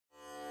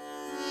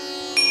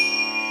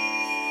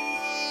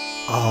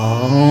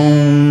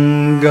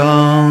Aum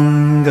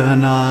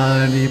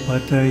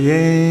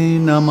Gangadipataye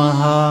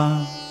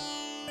Namaha.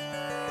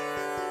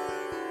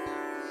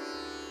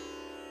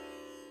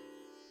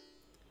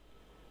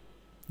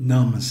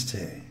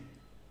 Namaste.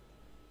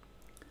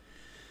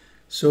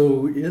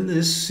 So in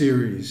this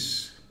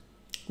series,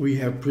 we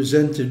have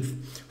presented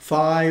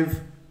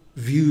 5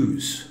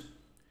 views.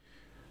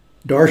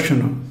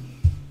 Darshana,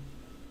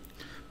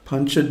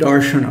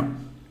 Panchadarshana,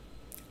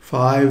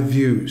 5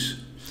 views.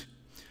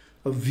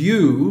 A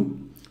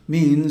view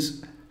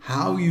means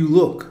how you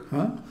look,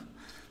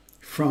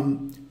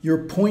 from your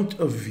point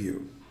of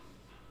view.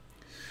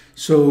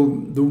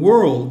 So the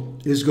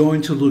world is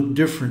going to look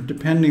different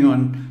depending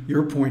on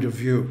your point of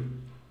view.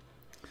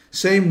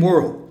 Same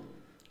world,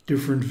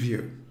 different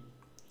view.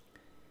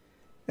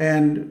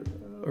 And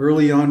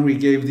early on we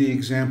gave the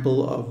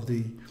example of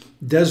the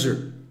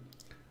desert,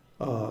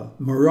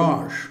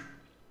 mirage.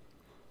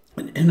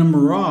 And in a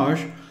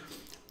mirage,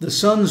 the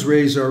sun's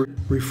rays are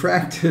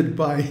refracted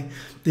by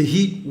the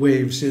heat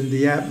waves in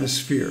the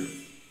atmosphere.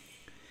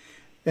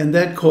 And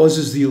that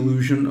causes the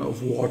illusion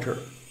of water.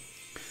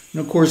 And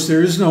of course,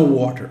 there is no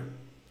water.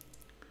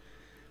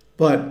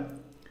 But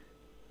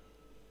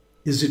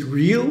is it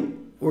real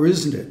or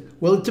isn't it?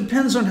 Well, it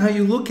depends on how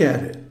you look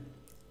at it.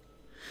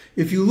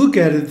 If you look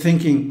at it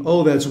thinking,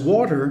 oh, that's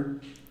water,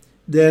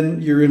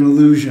 then you're in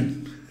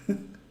illusion.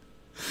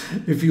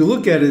 If you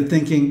look at it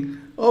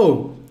thinking,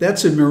 oh,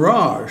 that's a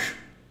mirage,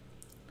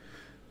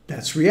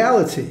 that's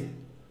reality.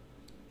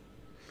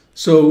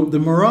 So the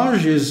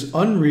mirage is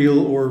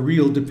unreal or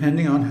real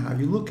depending on how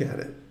you look at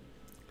it.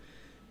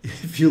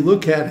 If you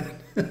look at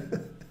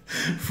it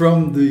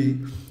from the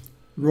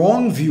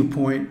wrong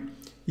viewpoint,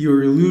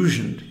 you're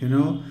illusioned,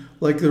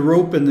 like the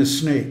rope and the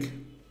snake.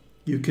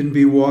 You can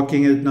be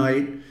walking at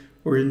night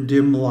or in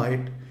dim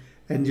light,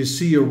 and you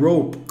see a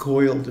rope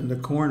coiled in the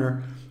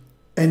corner,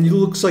 and it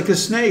looks like a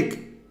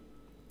snake.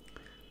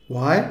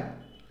 Why?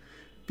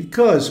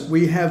 Because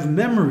we have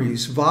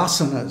memories,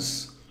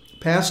 vasanas,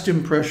 past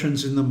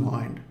impressions in the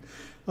mind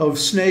of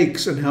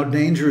snakes and how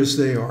dangerous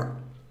they are.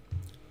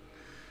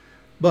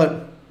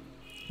 But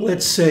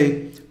let's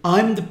say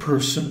I'm the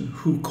person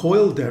who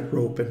coiled that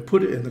rope and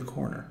put it in the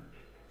corner.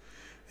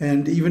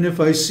 And even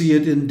if I see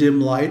it in dim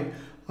light,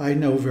 I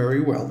know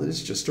very well that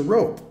it's just a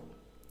rope.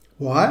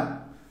 Why?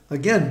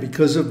 Again,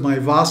 because of my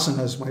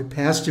vasanas, my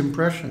past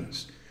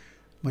impressions,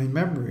 my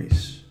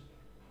memories.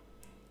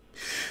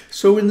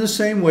 So in the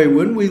same way,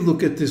 when we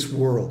look at this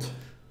world,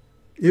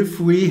 if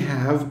we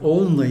have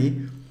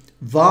only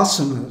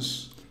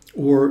vasanas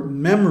or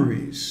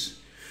memories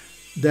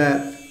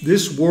that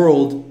this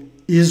world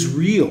is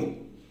real,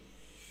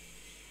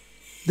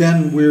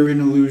 then we're in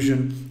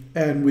illusion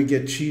and we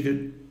get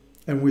cheated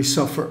and we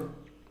suffer.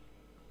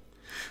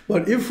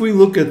 But if we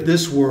look at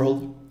this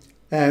world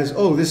as,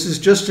 oh, this is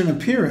just an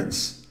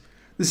appearance,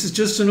 this is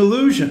just an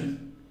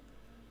illusion,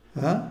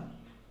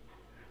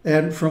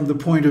 and from the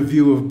point of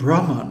view of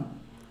Brahman,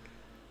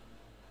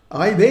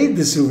 I made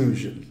this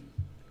illusion,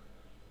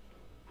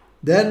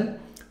 then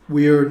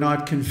we are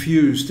not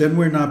confused, then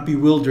we're not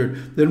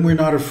bewildered, then we're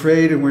not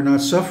afraid and we're not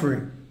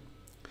suffering.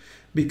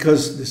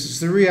 Because this is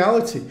the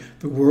reality.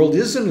 The world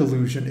is an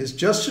illusion. It's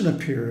just an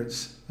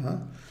appearance.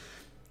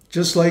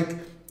 Just like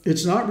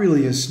it's not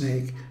really a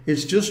snake.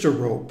 It's just a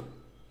rope.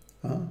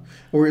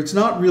 Or it's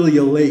not really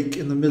a lake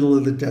in the middle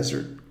of the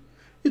desert.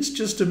 It's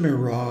just a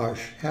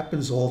mirage.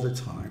 Happens all the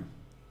time.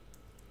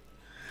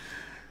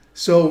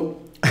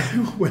 So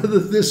whether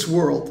this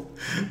world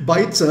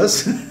bites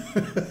us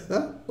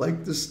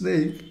like the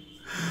snake,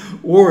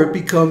 or it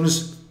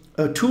becomes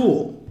a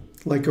tool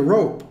like a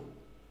rope,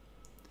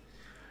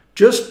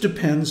 just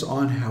depends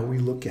on how we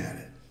look at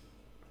it.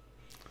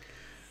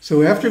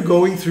 So after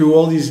going through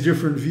all these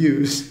different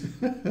views,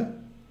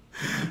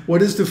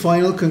 what is the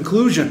final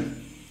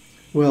conclusion?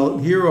 Well,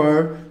 here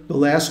are the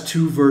last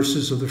 2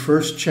 verses of the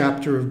first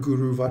chapter of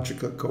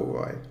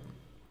Guru-vachaka-kovai.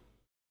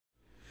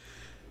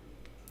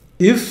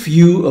 If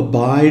you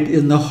abide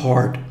in the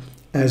heart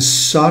as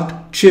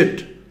Sat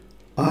Chit,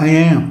 I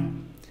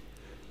am,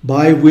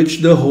 by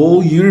which the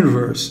whole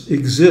universe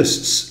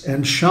exists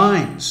and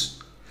shines,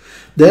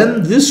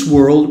 then this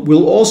world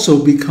will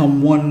also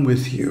become one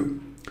with you,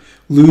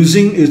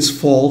 losing its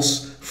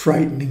false,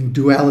 frightening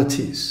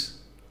dualities.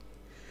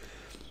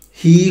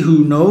 He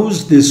who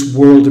knows this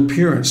world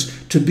appearance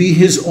to be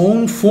his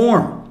own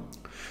form,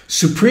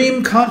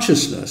 supreme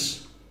consciousness,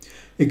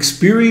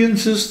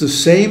 experiences the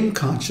same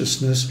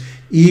consciousness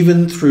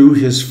even through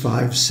his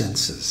 5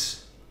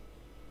 senses.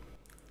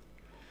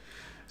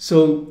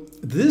 So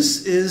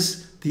this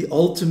is the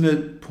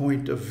ultimate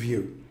point of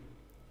view.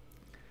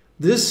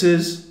 This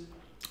is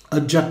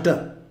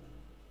ajata.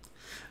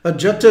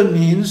 Ajata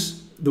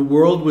means the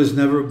world was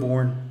never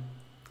born.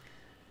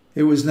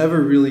 It was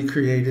never really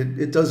created.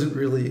 It doesn't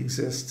really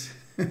exist.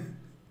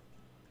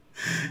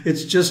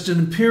 It's just an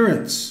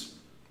appearance,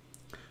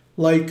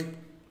 like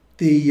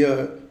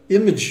the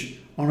image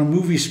on a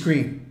movie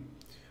screen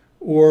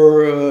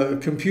or a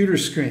computer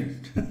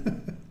screen.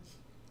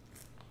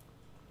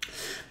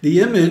 The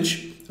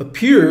image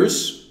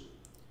appears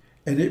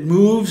And it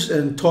moves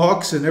and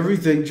talks and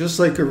everything just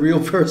like a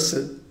real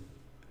person.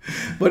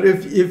 But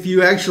if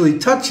you actually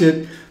touch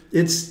it,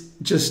 it's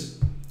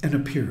just an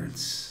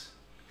appearance.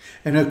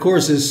 And of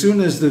course, as soon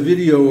as the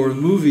video or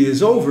movie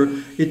is over,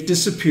 it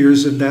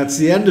disappears and that's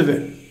the end of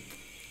it.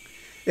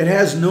 It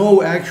has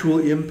no actual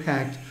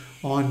impact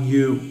on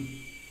you.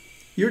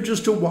 You're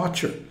just a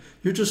watcher.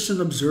 You're just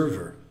an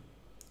observer.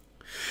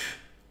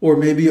 Or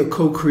maybe a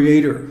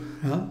co-creator.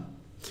 Huh?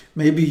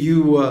 Maybe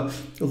you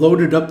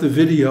loaded up the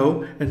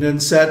video and then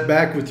sat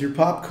back with your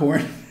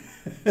popcorn.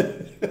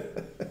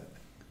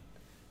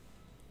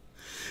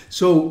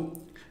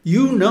 So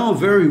you know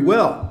very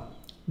well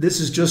this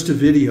is just a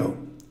video.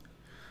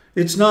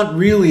 It's not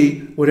really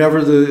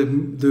whatever the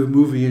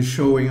movie is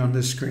showing on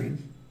the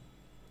screen.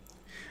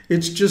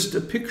 It's just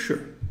a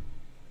picture.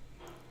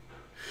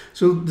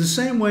 So the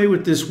same way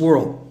with this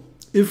world.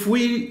 If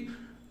we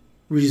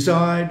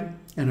reside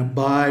and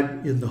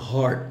abide in the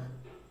heart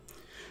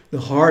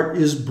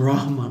is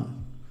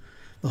Brahman.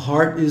 The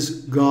heart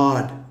is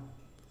God.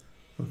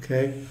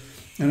 Okay?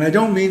 And I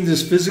don't mean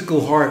this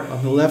physical heart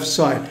on the left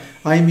side.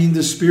 I mean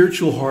the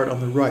spiritual heart on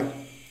the right.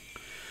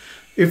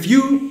 If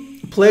you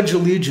pledge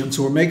allegiance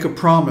or make a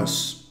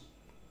promise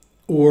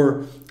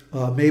or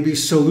maybe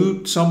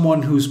salute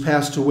someone who's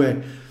passed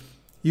away,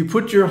 you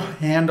put your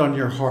hand on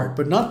your heart,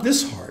 but not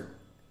this heart,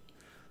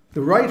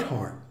 the right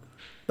heart,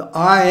 the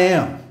I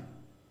am.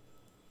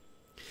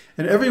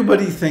 And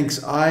everybody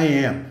thinks I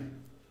am.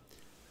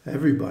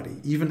 Everybody,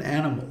 even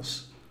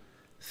animals,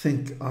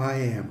 think I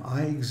am.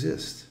 I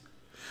exist.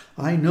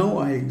 I know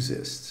I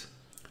exist.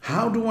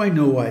 How do I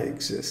know I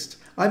exist?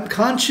 I'm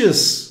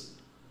conscious.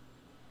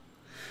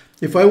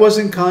 If I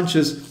wasn't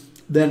conscious,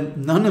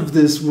 then none of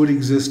this would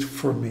exist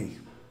for me.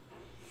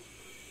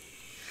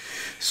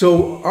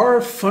 So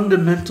our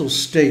fundamental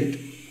state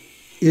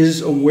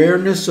is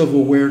awareness of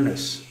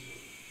awareness.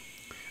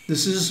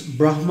 This is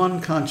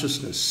Brahman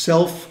consciousness,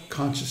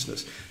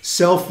 self-consciousness,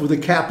 self with a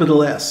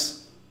capital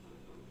S.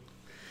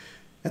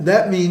 And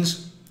that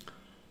means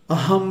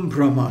Aham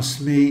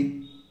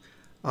Brahmasmi,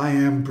 I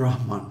am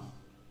Brahman.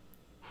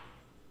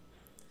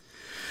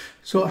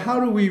 So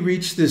how do we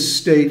reach this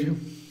state?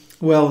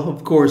 Well,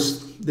 of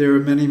course, there are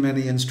many,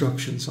 many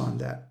instructions on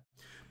that.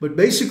 But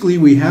basically,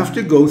 we have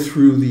to go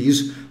through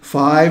these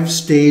 5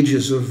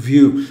 stages of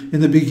view.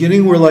 In the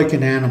beginning, we're like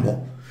an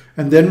animal.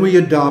 And then we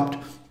adopt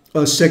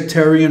a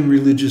sectarian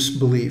religious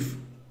belief.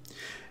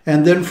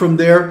 And then from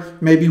there,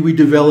 maybe we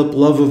develop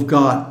love of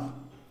God.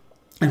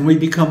 And we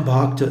become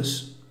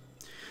bhaktas.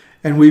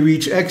 And we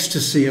reach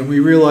ecstasy and we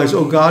realize,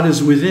 oh, God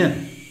is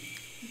within.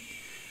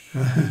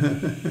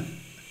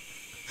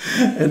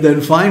 And then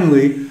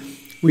finally,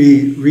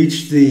 we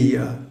reach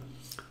the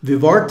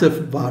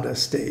Vivartavada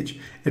stage.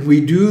 And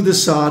we do the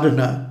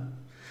sadhana.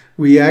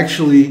 We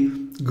actually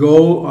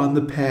go on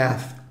the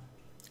path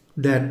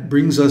that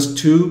brings us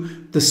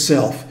to the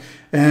self.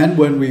 And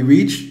when we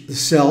reach the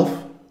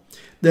self,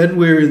 then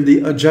we're in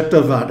the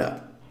Ajatavada.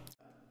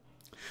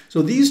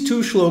 So these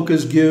 2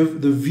 shlokas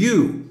give the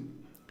view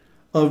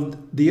of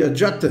the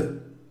Ajata.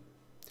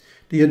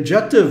 The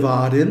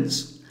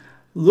Ajatavadins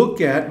look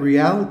at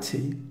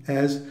reality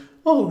as,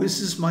 oh, this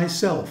is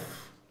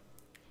myself.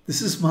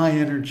 This is my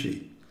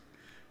energy.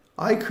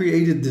 I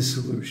created this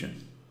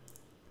illusion.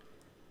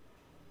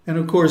 And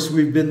of course,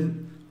 we've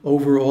been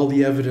over all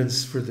the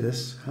evidence for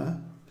this. Huh?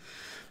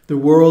 The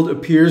world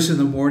appears in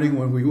the morning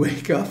when we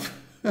wake up.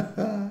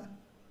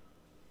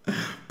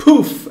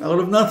 Poof, out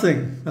of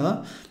nothing.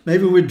 Huh?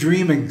 Maybe we're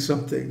dreaming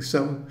something,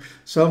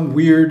 some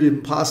weird,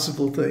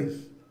 impossible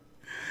thing.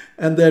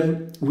 And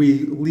then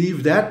we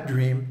leave that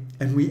dream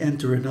and we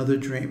enter another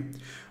dream,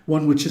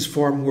 one which is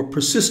far more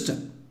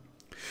persistent.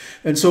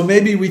 And so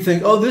maybe we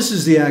think, oh, this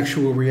is the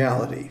actual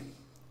reality.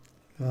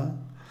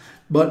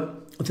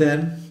 But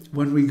then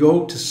when we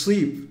go to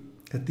sleep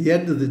at the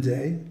end of the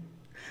day,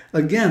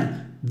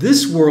 again,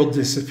 this world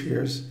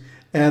disappears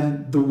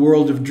and the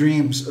world of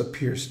dreams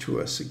appears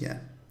to us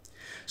again.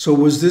 So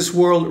was this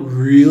world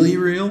really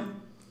real?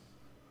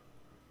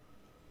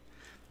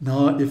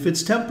 No, if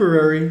it's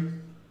temporary.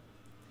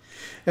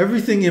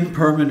 Everything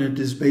impermanent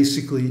is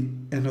basically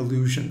an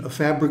illusion, a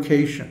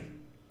fabrication,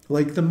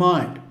 like the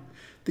mind,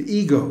 the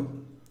ego.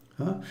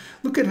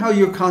 Look at how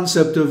your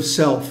concept of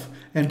self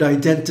and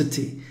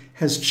identity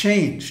has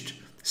changed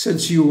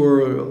since you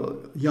were a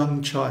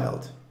young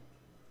child.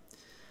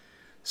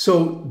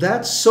 So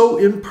that's so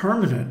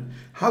impermanent.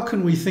 How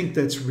can we think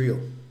that's real?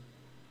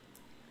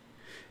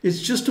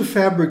 It's just a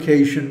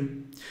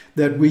fabrication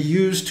that we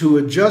use to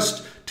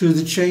adjust to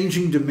the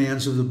changing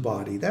demands of the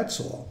body. That's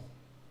all.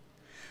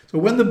 So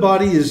when the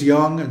body is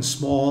young and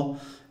small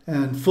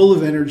and full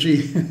of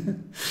energy,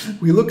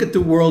 we look at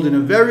the world in a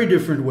very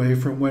different way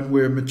from when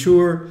we're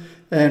mature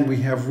and we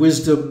have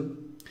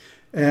wisdom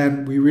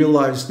and we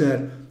realize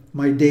that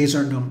my days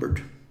are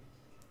numbered.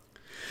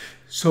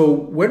 So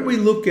when we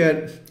look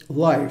at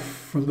life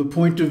from the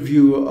point of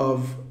view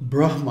of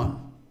Brahman,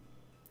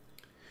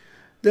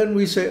 then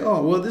we say,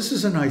 oh, well, this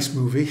is a nice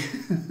movie.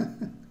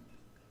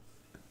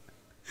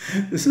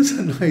 This is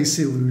a nice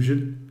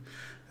illusion.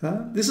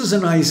 This is a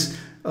nice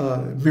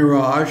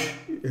mirage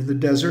in the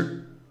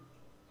desert,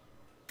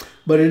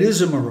 but it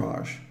is a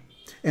mirage,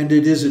 and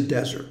it is a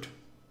desert.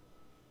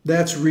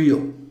 That's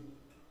real.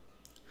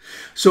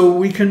 So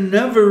we can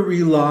never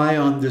rely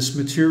on this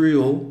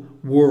material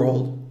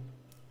world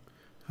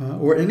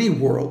or any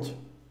world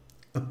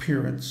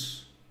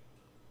appearance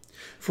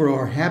for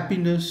our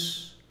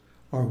happiness,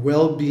 our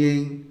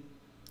well-being,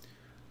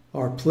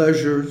 our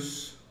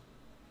pleasures.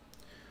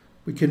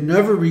 We can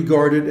never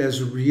regard it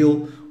as a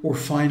real or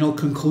final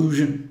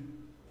conclusion.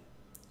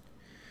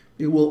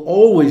 It will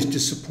always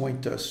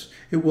disappoint us.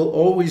 It will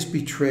always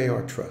betray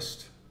our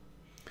trust.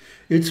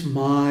 It's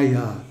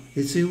Maya.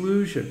 It's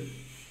illusion.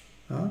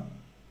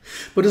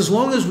 But as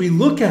long as we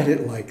look at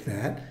it like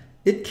that,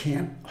 it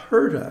can't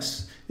hurt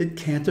us. It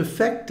can't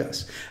affect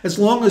us. As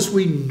long as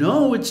we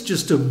know it's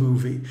just a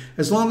movie,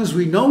 as long as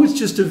we know it's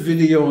just a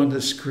video on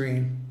the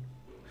screen,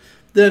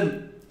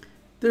 then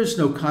there's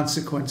no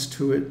consequence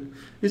to it.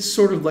 It's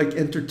sort of like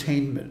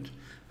entertainment.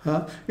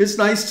 It's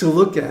nice to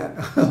look at.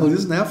 Oh,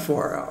 isn't that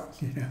far out?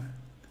 Yeah.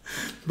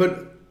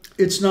 But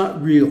it's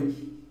not real.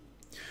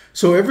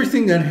 So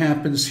everything that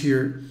happens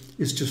here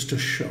is just a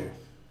show.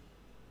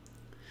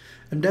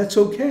 And that's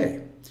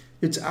okay.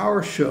 It's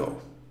our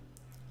show.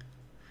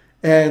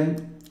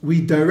 And we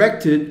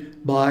direct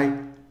it by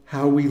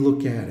how we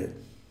look at it.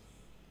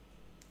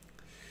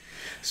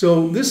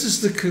 So this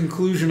is the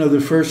conclusion of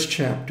the first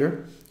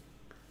chapter,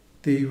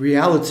 the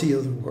reality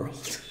of the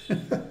world.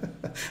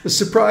 A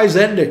surprise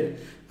ending,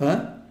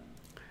 that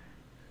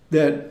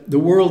the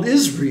world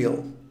is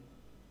real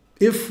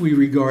if we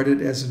regard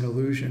it as an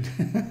illusion.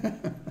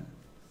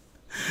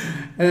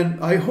 And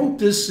I hope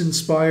this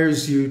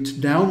inspires you to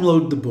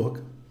download the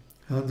book.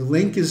 The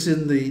link is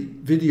in the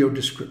video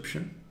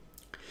description.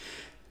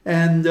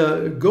 And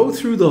go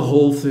through the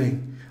whole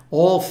thing,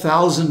 all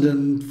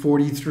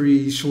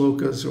 1,043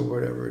 shlokas or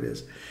whatever it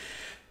is.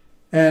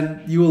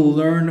 And you will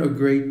learn a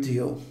great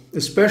deal.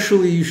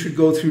 Especially you should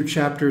go through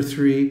chapter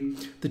 3,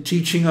 the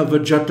teaching of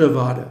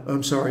Vivartavada.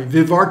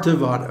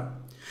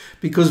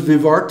 Because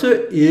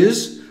Vivarta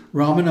is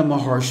Ramana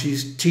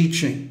Maharshi's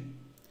teaching,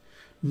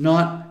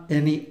 not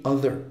any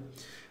other.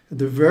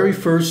 The very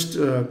first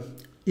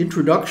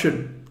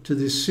introduction to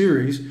this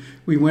series,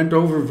 we went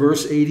over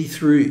verse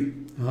 83.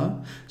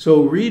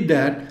 So read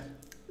that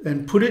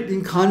and put it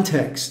in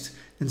context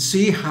and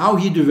see how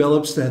he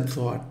develops that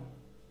thought.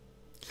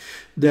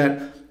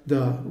 That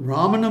the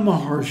Ramana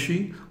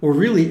Maharshi, or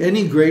really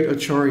any great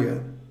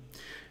Acharya,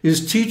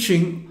 is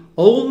teaching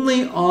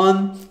only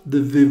on the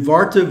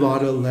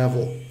Vivartavada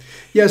level.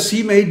 Yes,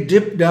 he may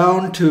dip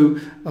down to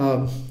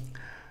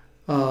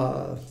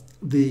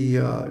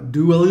the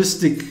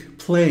dualistic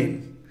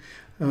plane,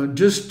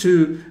 just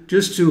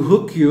to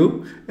hook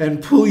you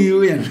and pull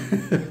you in.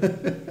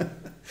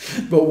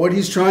 But what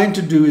he's trying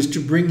to do is to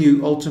bring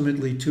you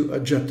ultimately to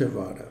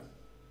Ajatavada.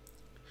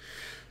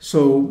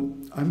 So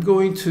I'm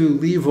going to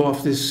leave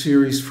off this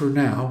series for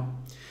now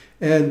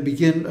and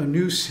begin a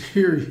new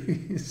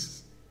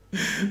series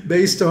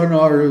based on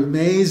our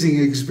amazing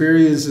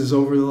experiences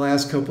over the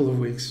last couple of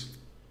weeks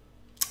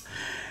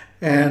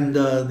and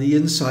the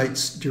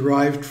insights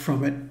derived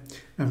from it.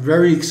 I'm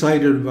very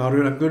excited about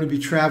it. I'm going to be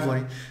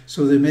traveling,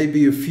 so there may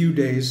be a few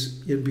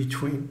days in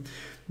between.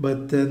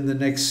 But then the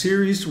next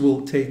series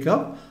will take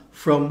up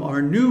from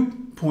our new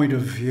point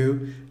of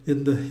view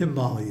in the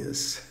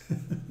Himalayas.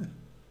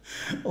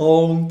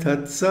 Om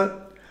Tat Sat,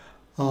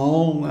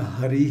 Om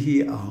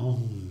Harihi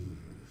Om.